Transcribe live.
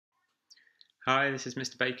Hi, this is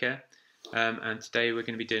Mr. Baker, and today we're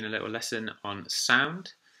going to be doing a little lesson on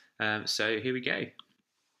sound. So here we go.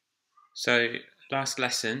 So last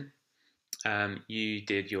lesson, you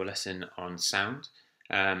did your lesson on sound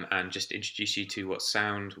and just introduced you to what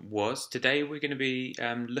sound was. Today we're going to be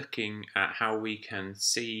looking at how we can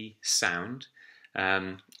see sound,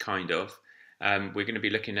 kind of. We're going to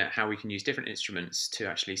be looking at how we can use different instruments to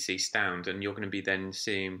actually see sound, and you're going to be then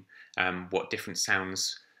seeing what different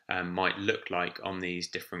sounds might look like on these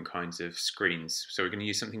different kinds of screens. So we're going to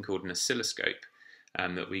use something called an oscilloscope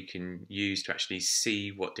that we can use to actually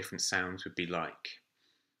see what different sounds would be like.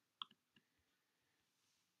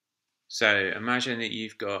 So imagine that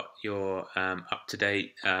you've got your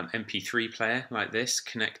up-to-date MP3 player like this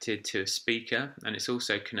connected to a speaker, and it's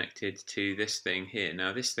also connected to this thing here.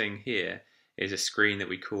 Now this thing here is a screen that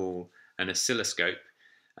we call an oscilloscope,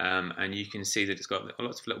 and you can see that it's got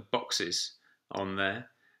lots of little boxes on there.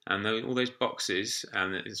 And all those boxes,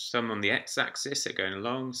 there's some on the x-axis that are going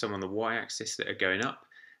along, some on the y-axis that are going up,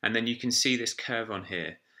 and then you can see this curve on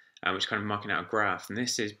here, which is kind of marking out a graph. And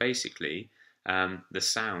this is basically the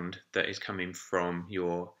sound that is coming from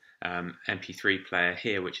your MP3 player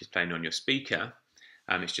here, which is playing on your speaker.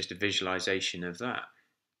 It's just a visualization of that.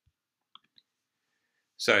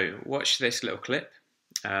 So watch this little clip,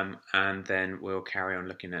 and then we'll carry on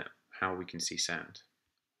looking at how we can see sound.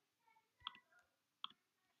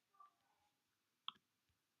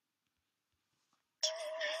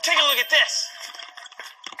 Take a look at this.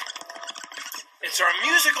 It's our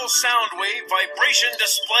musical sound wave vibration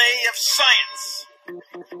display of science.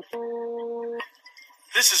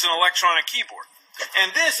 This is an electronic keyboard.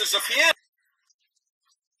 And this is a piano.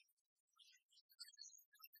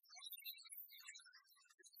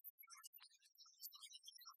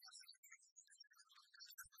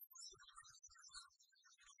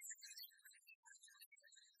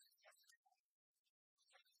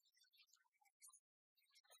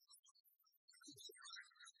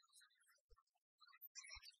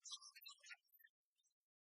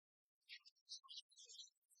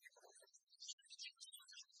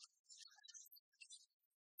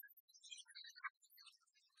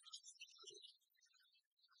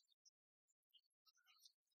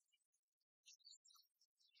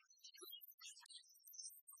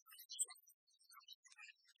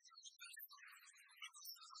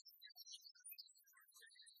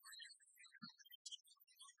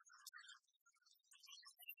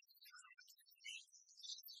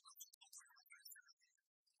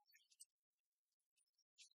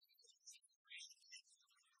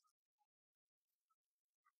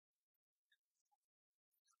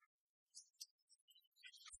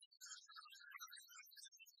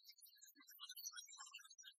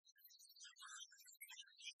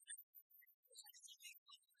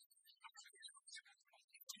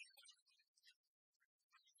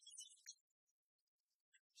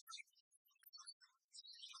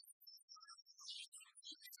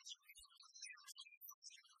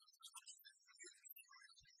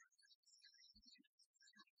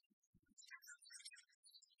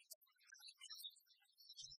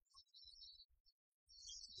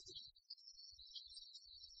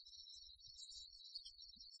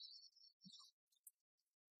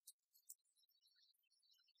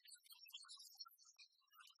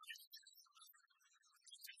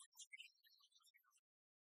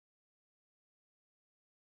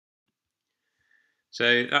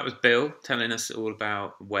 So that was Bill telling us all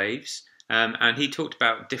about waves, and he talked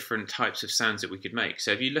about different types of sounds that we could make.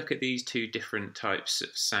 So if you look at these two different types of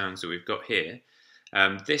sounds that we've got here,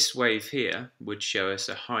 this wave here would show us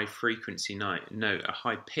a high frequency note, a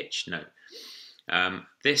high pitched note.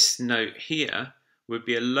 This note here would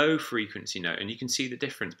be a low frequency note, and you can see the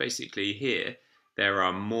difference. Basically here there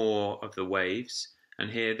are more of the waves, and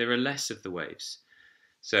here there are less of the waves.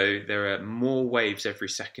 So there are more waves every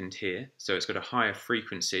second here, so it's got a higher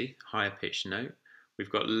frequency, higher pitch note.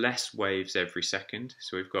 We've got less waves every second,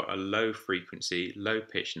 so we've got a low frequency, low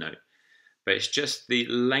pitch note. But it's just the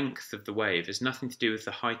length of the wave. There's nothing to do with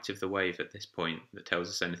the height of the wave at this point that tells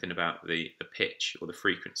us anything about the pitch or the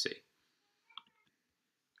frequency.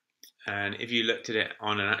 And if you looked at it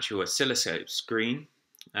on an actual oscilloscope screen,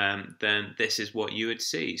 then this is what you would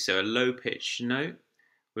see. So a low pitch note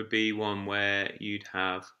would be one where you'd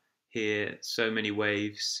have here so many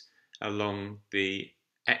waves along the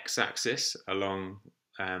x-axis, along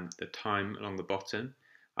the time along the bottom.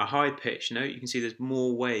 A high pitch note, you can see there's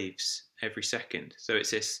more waves every second. So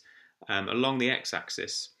it's this along the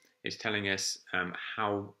x-axis, it's telling us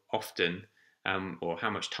how often or how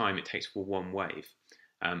much time it takes for one wave.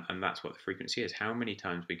 And that's what the frequency is. How many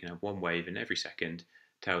times we can have one wave in every second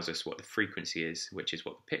tells us what the frequency is, which is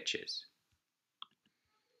what the pitch is.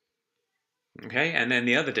 Okay, and then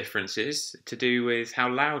the other difference is to do with how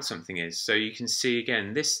loud something is. So you can see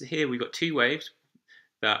again, this here we've got two waves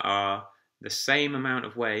that are the same amount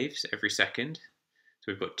of waves every second.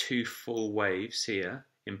 So we've got two full waves here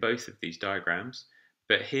in both of these diagrams.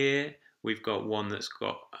 But here we've got one that's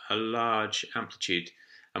got a large amplitude.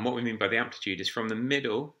 And what we mean by the amplitude is from the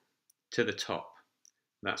middle to the top.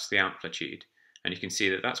 That's the amplitude. And you can see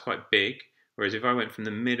that that's quite big. Whereas if I went from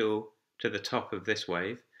the middle to the top of this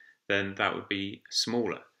wave, then that would be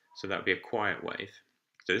smaller. So that would be a quiet wave.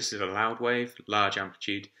 So this is a loud wave, large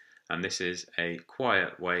amplitude, and this is a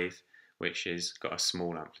quiet wave, which has got a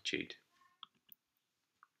small amplitude.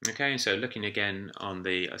 Okay, so looking again on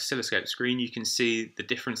the oscilloscope screen, you can see the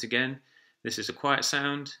difference again. This is a quiet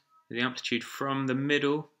sound. The amplitude from the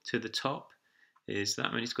middle to the top is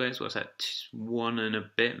that many squares. What's that? 1 and a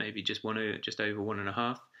bit, maybe just over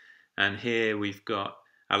 1.5. And here we've got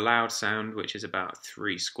a loud sound, which is about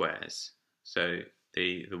 3 squares. So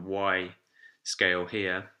the Y scale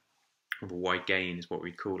here, or the Y gain is what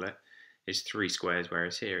we call it, is 3 squares,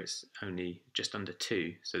 whereas here it's only just under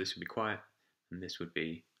 2. So this would be quiet, and this would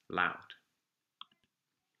be loud.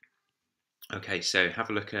 Okay, so have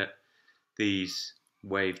a look at these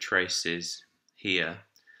wave traces here,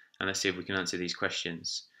 and let's see if we can answer these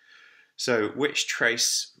questions. So which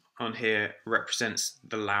trace on here represents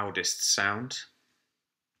the loudest sound?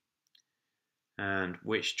 And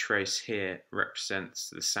which trace here represents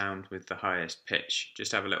the sound with the highest pitch?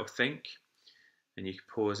 Just have a little think, and you can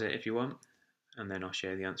pause it if you want, and then I'll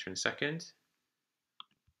share the answer in a second.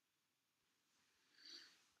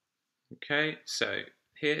 Okay, so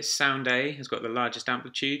here sound A has got the largest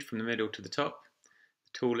amplitude from the middle to the top,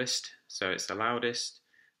 the tallest, so it's the loudest,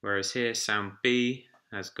 whereas here sound B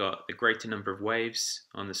has got the greater number of waves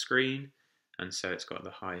on the screen, and so it's got the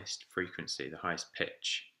highest frequency, the highest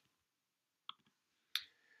pitch.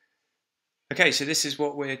 Okay, so this is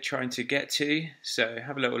what we're trying to get to. So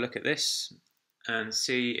have a little look at this and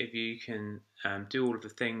see if you can do all of the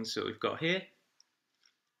things that we've got here.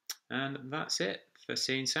 And that's it for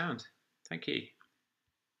seeing sound. Thank you.